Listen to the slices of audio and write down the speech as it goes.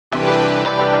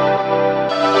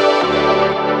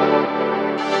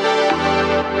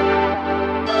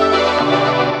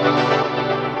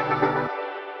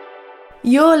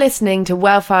You're listening to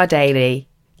Welfare Daily,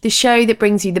 the show that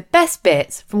brings you the best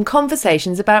bits from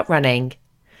conversations about running.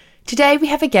 Today we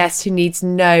have a guest who needs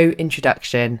no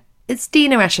introduction. It's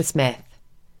Dina Smith.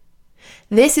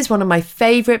 This is one of my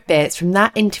favourite bits from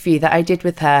that interview that I did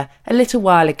with her a little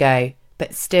while ago,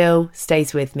 but still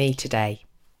stays with me today.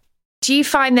 Do you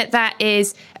find that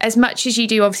is, as much as you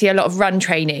do obviously a lot of run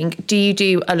training, do you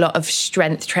do a lot of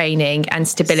strength training and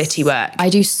stability work? I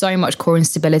do so much core and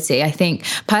stability. I think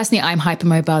personally I'm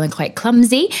hypermobile and quite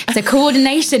clumsy. So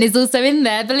coordination is also in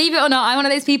there. Believe it or not, I'm one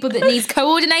of those people that needs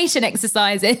coordination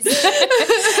exercises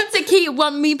to keep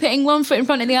me putting one foot in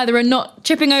front of the other and not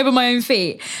tripping over my own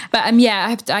feet. But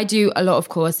I do a lot of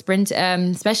core sprint,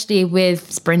 especially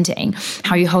with sprinting,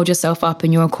 how you hold yourself up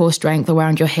and your core strength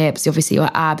around your hips, obviously your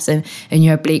abs and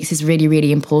your obliques is really,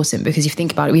 really important, because if you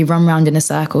think about it, we run around in a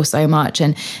circle so much,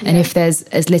 and if there's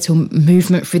as little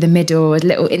movement through the middle or as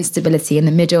little instability in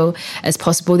the middle as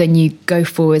possible, then you go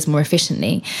forwards more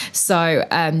efficiently. So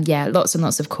lots and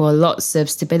lots of core, lots of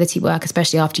stability work,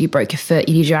 especially after you broke your foot.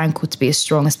 You need your ankle to be as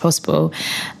strong as possible,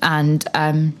 and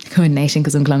coordination,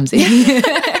 because I'm clumsy.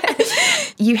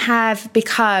 You have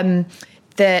become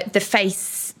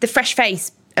the fresh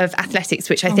face of athletics,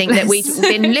 which I think that we've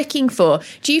been looking for.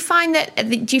 Do you find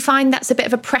that's a bit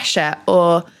of a pressure?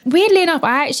 Or weirdly enough,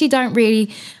 I actually don't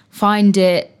really find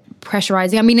it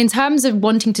pressurizing. I mean, in terms of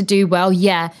wanting to do well,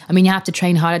 yeah. I mean, you have to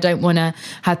train hard. I don't want to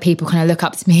have people kind of look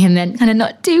up to me and then kind of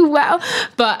not do well.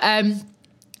 But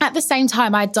at the same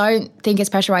time, I don't think it's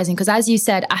pressurizing, because as you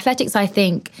said, athletics, I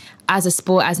think, as a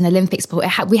sport, as an Olympic sport,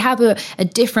 we have a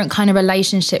different kind of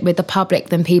relationship with the public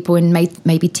than people in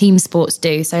maybe team sports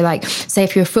do. So like, say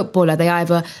if you're a footballer, they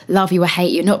either love you or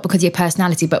hate you, not because of your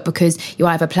personality, but because you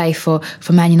either play for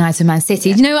Man United or Man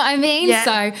City. Yeah. Do you know what I mean? Yeah.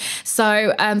 But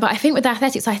I think with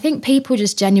athletics, I think people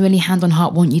just genuinely hand on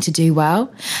heart want you to do well.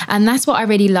 And that's what I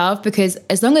really love, because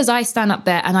as long as I stand up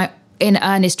there and I in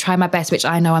earnest try my best, which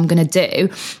I know I'm going to do,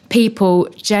 people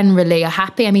generally are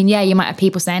happy. I mean, yeah, you might have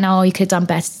people saying, oh, you could have done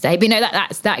better today. But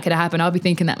that could have happened. I'll be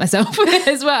thinking that myself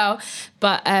as well.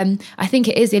 But I think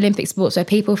it is the Olympic sport, so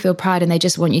people feel pride and they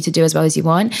just want you to do as well as you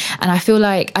want. And I feel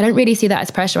like I don't really see that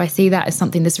as pressure. I see that as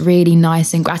something that's really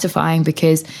nice and gratifying,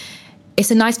 because it's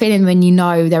a nice feeling when you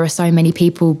know there are so many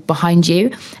people behind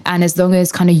you, and as long as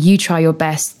kind of you try your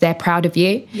best, they're proud of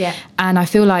you. Yeah. And I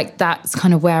feel like that's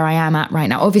kind of where I am at right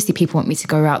now. Obviously, people want me to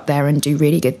go out there and do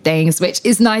really good things, which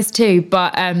is nice too.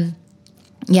 But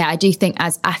I do think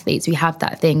as athletes, we have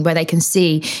that thing where they can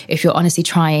see if you're honestly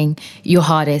trying your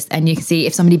hardest, and you can see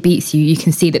if somebody beats you, you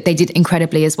can see that they did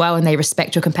incredibly as well and they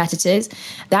respect your competitors.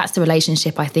 That's the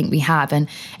relationship I think we have. And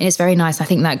it's very nice. I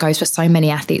think that goes for so many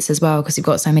athletes as well, because you've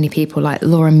got so many people like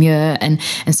Laura Muir and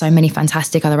so many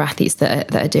fantastic other athletes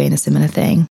that are doing a similar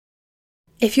thing.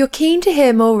 If you're keen to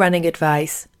hear more running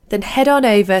advice, then head on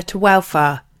over to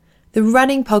Welfare, the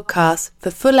running podcast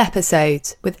for full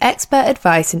episodes with expert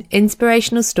advice and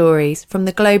inspirational stories from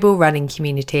the global running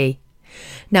community.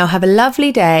 Now have a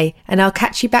lovely day, and I'll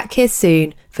catch you back here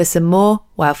soon for some more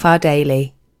Welfare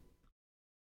Daily.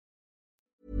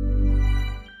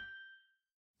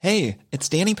 Hey, it's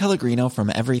Danny Pellegrino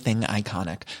from Everything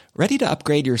Iconic. Ready to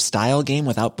upgrade your style game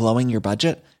without blowing your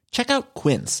budget? Check out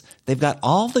Quince. They've got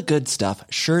all the good stuff,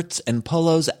 shirts and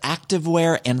polos,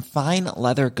 activewear, and fine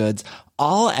leather goods,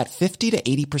 all at 50 to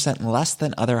 80% less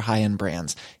than other high-end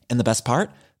brands. And the best part?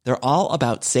 They're all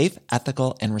about safe,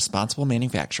 ethical, and responsible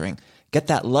manufacturing. Get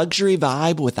that luxury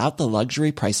vibe without the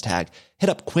luxury price tag. Hit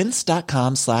up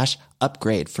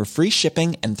quince.com/upgrade for free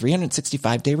shipping and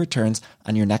 365-day returns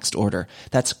on your next order.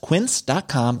 That's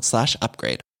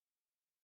quince.com/upgrade.